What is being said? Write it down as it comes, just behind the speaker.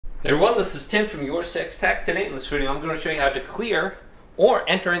Hey everyone, this is Tim from YourSixTech. Today in this video I'm going to show you how to clear or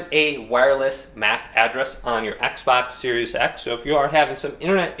enter in a wireless MAC address on your Xbox Series X. So if you are having some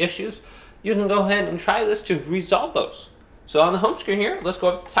internet issues, you can go ahead and try this to resolve those. So on the home screen here, let's go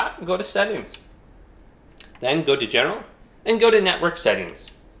up to the top and go to Settings. Then go to General and go to Network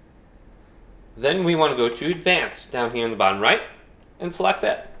Settings. Then we want to go to Advanced down here in the bottom right and select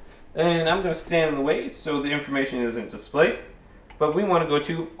that. And I'm going to stand in the way so the information isn't displayed. But we want to go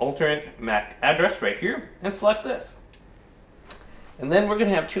to alternate MAC address right here and select this. And then we're going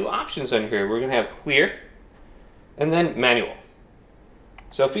to have two options on here. We're going to have clear and then manual.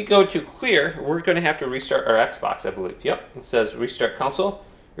 So if we go to clear, we're going to have to restart our Xbox, I believe. Yep, it says restart console.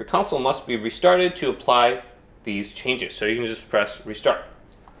 Your console must be restarted to apply these changes. So you can just press restart.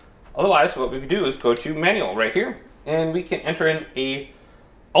 Otherwise, what we can do is go to manual right here and we can enter in a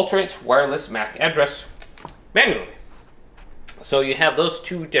alternate wireless MAC address manually. So you have those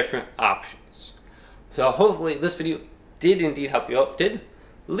two different options. So hopefully this video did indeed help you out. If it did,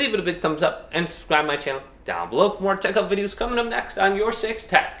 leave it a big thumbs up and subscribe to my channel down below for more tech videos coming up next on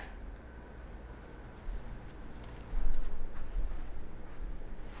YourSixTech.